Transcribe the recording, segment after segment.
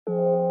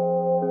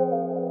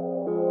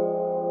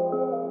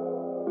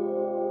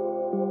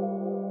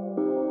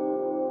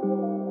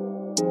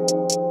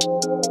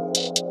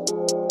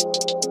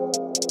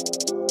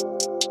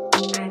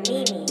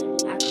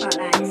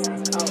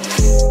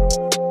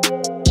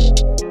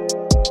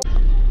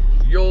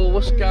Yo,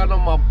 what's going on,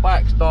 my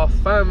Bikestar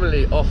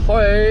family?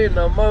 Ahoy,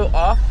 the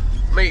motor.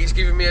 Mate, he's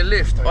giving me a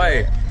lift.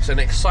 Oi, it's an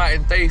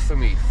exciting day for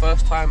me.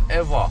 First time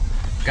ever.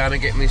 Gonna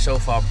get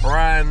myself a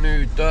brand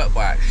new dirt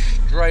bike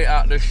straight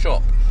out the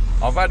shop.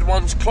 I've had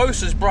ones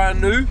close as brand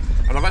new,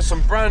 and I've had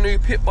some brand new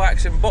pit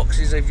bikes in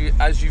boxes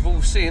as you've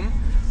all seen,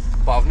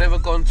 but I've never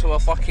gone to a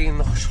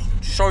fucking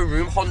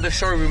showroom, Honda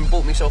showroom,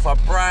 bought myself a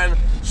brand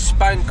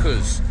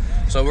spankers.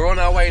 So we're on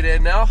our way there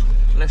now.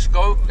 Let's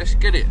go, let's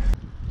get it.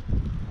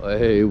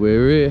 Hey,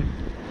 we're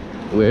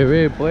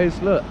here boys,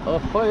 look.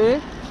 Ahoy.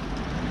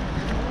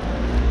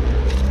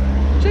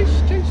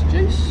 Chase.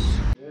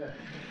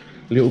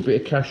 Little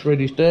bit of cash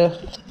ready there.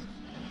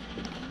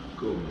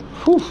 Cool.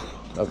 Whew.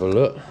 Have a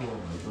look.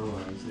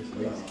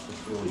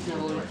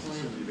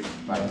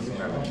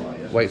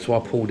 Wait till I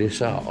pull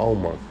this out. Oh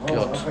my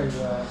god.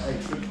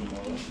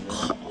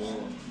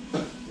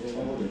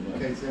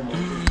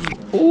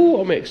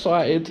 Oh, I'm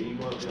excited.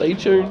 Stay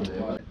tuned.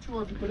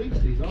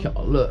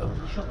 Look.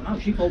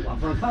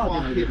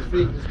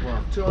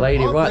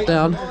 Laid it right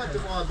down.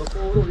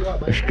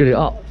 Let's get it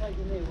up.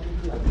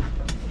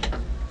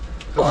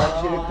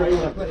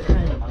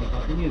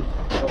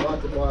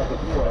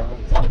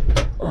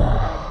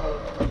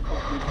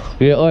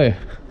 Yeah, oi.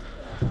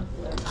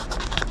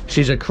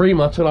 She's a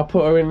creamer till I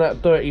put her in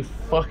that dirty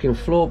fucking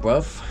floor,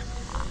 bruv.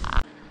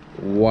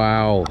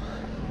 Wow.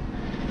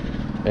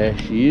 There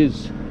she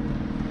is.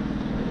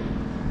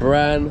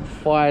 Brand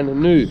fine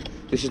new.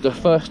 This is the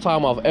first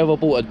time I've ever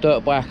bought a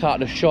dirt bike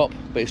out of the shop,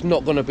 but it's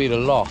not going to be the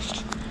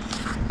last.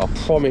 I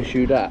promise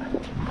you that.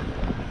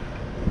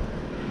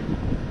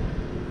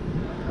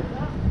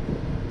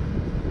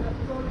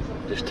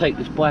 Just take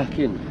this bike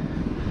in.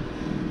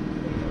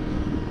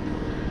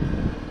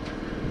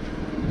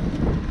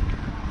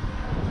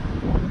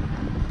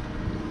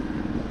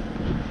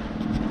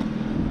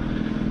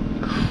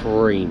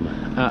 Cream,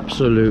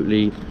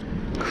 absolutely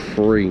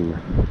cream.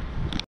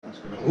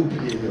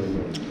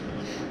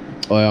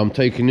 I'm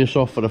taking this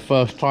off for the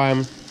first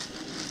time.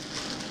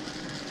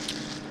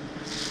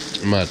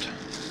 Mad.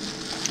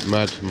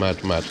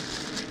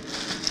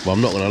 Well,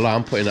 I'm not gonna lie,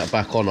 I'm putting that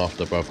back on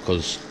after, bruv,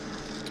 because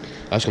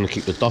that's gonna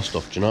keep the dust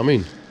off, do you know what I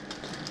mean?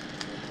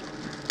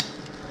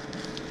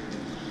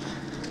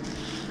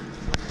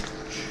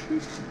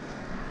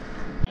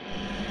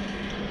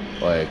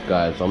 Alright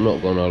guys, I'm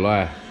not gonna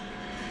lie,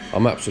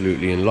 I'm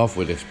absolutely in love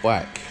with this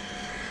bike.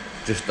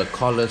 Just the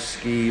colour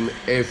scheme,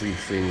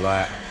 everything,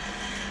 like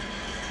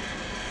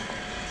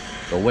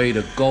the way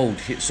the gold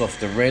hits off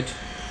the red.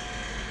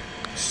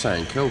 It's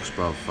something else,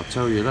 bruv, I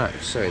tell you that,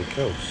 it's something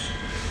else.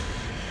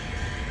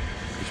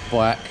 This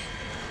bike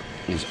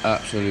is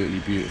absolutely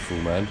beautiful,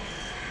 man.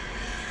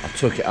 I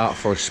took it out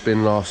for a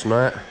spin last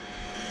night.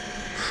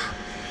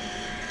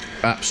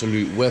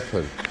 Absolute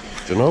weapon.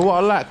 Do you know what I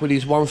like with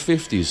these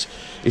 150s?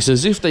 It's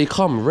as if they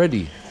come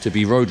ready to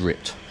be road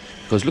ripped.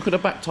 Because look at the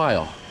back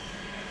tyre.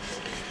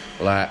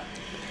 Like,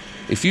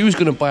 if you was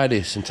gonna buy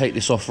this and take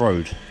this off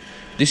road,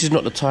 this is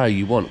not the tyre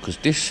you want, because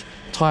this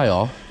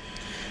tyre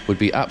would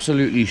be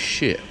absolutely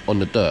shit on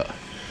the dirt.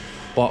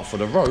 But for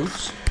the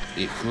roads,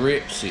 it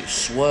grips, it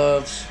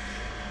swerves.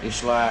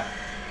 It's like,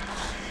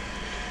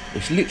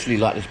 it's literally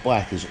like this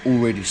bike is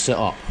already set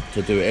up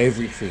to do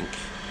everything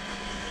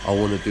I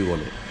want to do on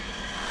it.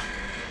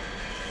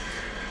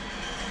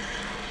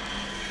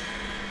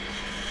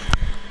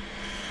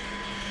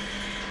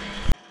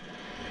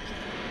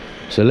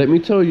 So let me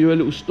tell you a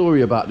little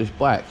story about this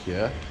bike,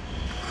 yeah?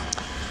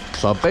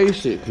 So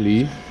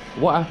basically,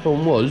 what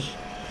happened was,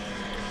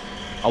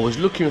 I was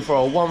looking for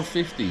a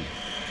 150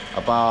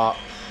 about,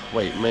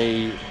 wait,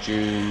 May,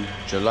 June,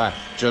 July,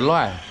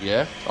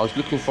 yeah? I was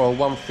looking for a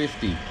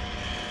 150.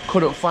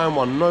 Couldn't find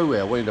one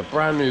nowhere. Wanted a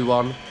brand new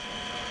one.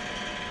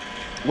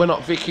 Went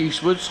up Vic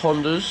Eastwood's,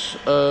 Honda's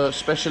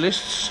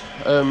specialists.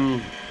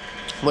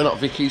 Went up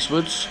Vic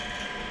Eastwood's.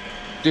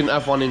 Didn't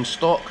have one in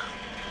stock.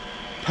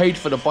 Paid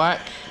for the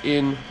bike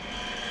in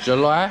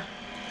July.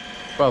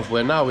 Bruv,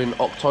 we're now in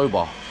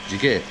October. Did you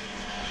get it?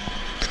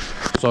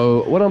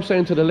 So what I'm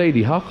saying to the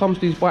lady, how comes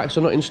these bikes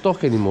are not in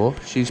stock anymore?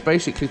 She's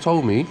basically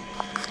told me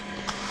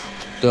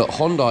that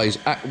Honda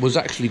was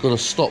actually going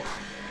to stop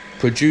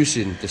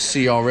producing the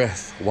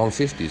crf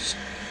 150s.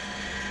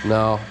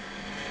 Now,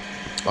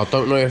 I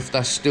don't know if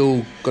that's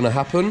still going to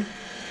happen,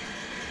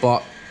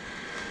 but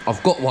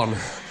I've got one.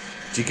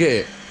 Do you get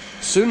it?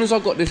 As soon as I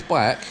got this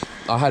bike,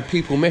 I had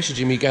people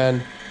messaging me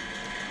going,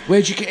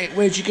 where'd you get it?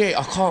 Where'd you get it?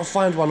 I can't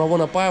find one. I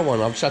want to buy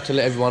one. I've just had to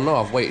let everyone know.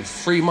 I've waited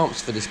 3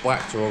 months for this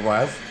bike to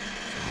arrive.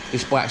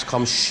 This bike's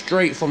come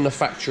straight from the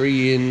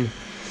factory in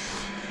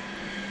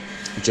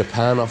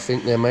Japan, I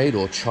think they're made,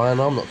 or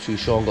China. I'm not too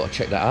sure. I've got to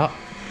check that out.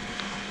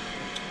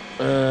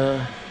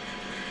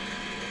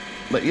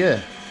 But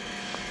yeah,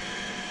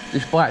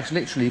 this bike's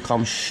literally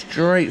come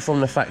straight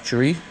from the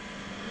factory.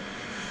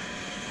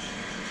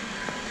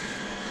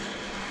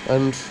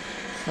 and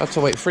I had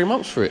to wait 3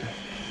 months for it.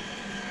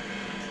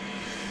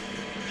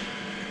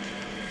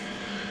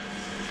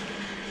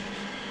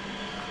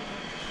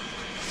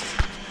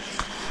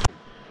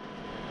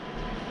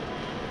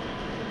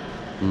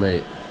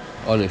 Mate,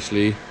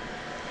 honestly,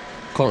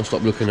 can't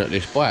stop looking at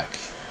this bike.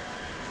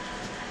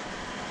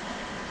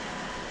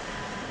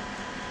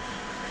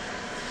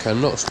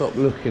 Cannot stop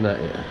looking at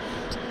it.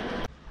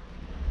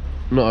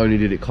 Not only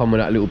did it come with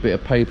that little bit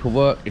of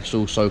paperwork, it's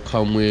also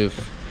come with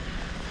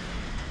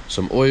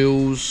some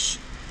oils.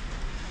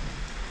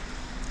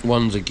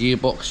 One's a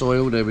gearbox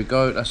oil, there we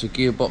go, that's a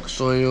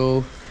gearbox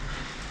oil,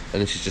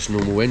 and this is just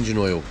normal engine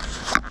oil.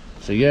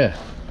 So yeah,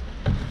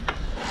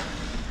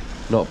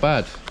 not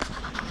bad.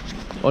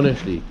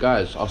 Honestly,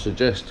 guys, I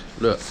suggest,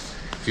 look,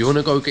 if you want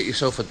to go get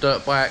yourself a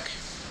dirt bike,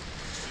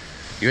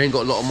 you ain't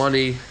got a lot of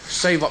money,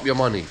 save up your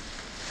money.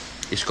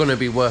 It's gonna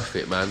be worth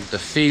it, man. The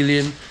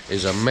feeling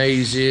is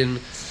amazing.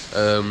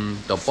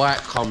 The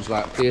bike comes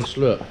like this,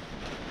 look. You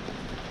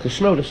can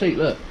smell the seat,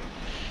 look.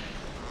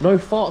 No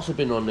farts have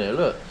been on there,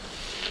 look.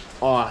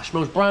 Oh, it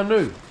smells brand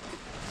new.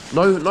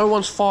 No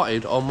one's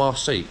farted on my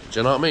seat,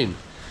 do you know what I mean?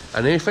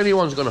 And if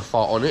anyone's gonna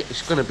fart on it,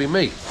 it's gonna be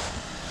me.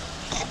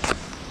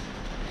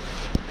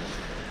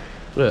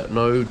 Look,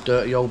 no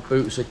dirty old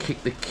boots that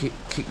kick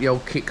the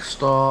old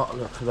kickstart.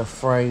 Look at the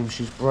frame,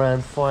 she's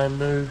brand fine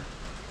new.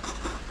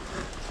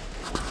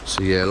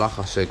 So yeah, like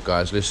I said,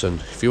 guys, listen,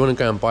 if you want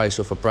to go and buy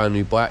yourself a brand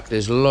new bike,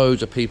 there's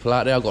loads of people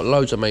out there. I've got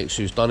loads of mates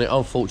who's done it.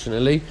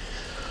 Unfortunately,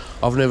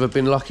 I've never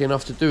been lucky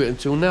enough to do it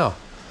until now.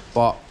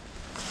 But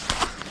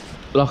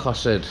like I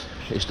said,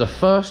 it's the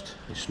first,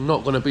 it's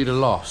not going to be the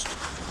last.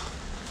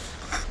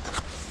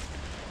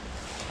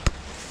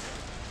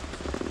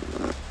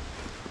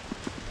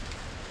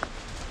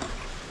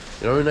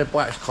 You know, when their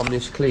bikes come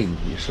this clean,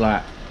 it's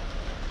like,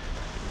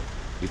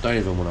 you don't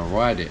even want to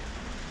ride it.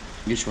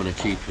 You just want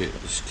to keep it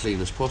as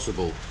clean as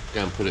possible.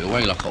 Go and put it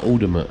away like an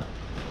ultimate.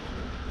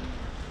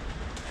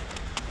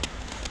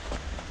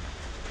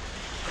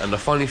 And the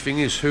funny thing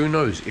is, who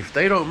knows, if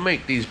they don't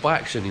make these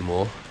bikes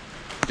anymore,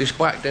 this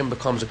bike then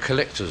becomes a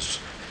collector's.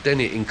 Then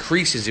it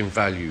increases in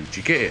value. Do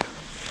you get it?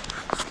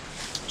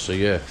 So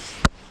yeah,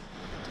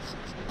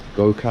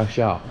 go cash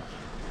out.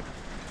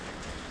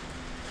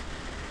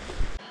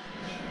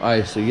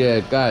 Alright, so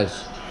yeah,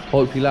 guys,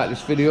 hope you like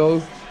this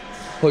video.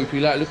 Hope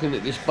you like looking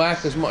at this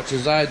bike as much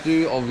as I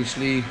do.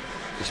 Obviously,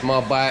 it's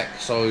my bike,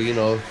 so you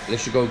know,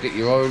 unless you go get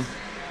your own,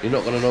 you're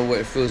not gonna know what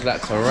it feels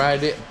like to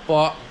ride it.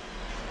 But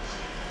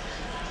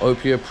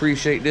hope you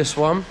appreciate this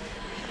one.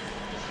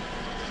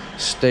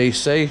 Stay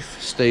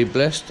safe, stay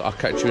blessed. I'll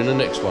catch you in the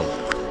next one.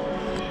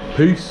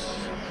 Peace.